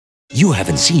You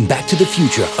haven't seen Back to the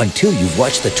Future until you've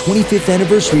watched the 25th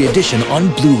anniversary edition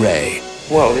on Blu-ray.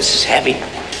 Whoa, this is heavy.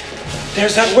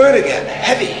 There's that word again,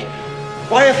 heavy.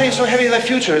 Why are things so heavy in the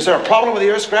future? Is there a problem with the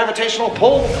Earth's gravitational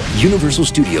pull? Universal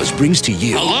Studios brings to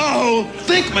you... Hello?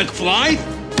 Think, McFly!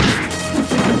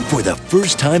 For the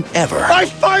first time ever... I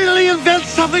finally invent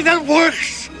something that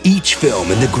works! Each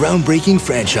film in the groundbreaking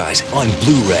franchise on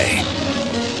Blu-ray.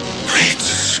 Great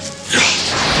Scott!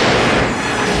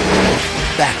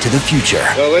 Back to the Future.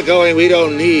 Well, we're going, we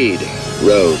don't need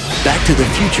roads. Back to the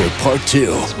Future Part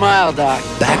 2. Smile, Doc.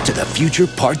 Back to the Future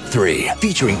Part 3.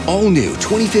 Featuring all new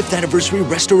 25th anniversary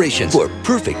restorations for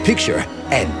perfect picture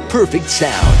and perfect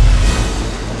sound.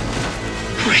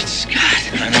 Great Scott!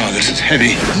 I know, this is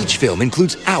heavy. Each film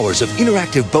includes hours of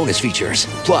interactive bonus features,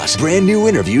 plus brand new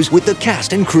interviews with the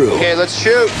cast and crew. Okay, let's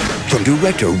shoot. From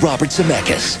director Robert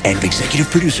Zemeckis and executive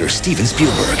producer Steven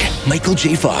Spielberg, Michael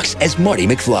J. Fox as Marty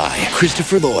McFly,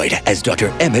 Christopher Lloyd as Dr.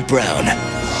 Emmett Brown.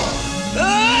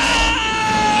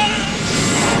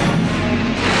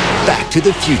 Back to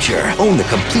the Future. Own the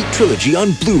complete trilogy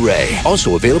on Blu-ray.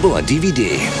 Also available on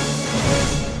DVD.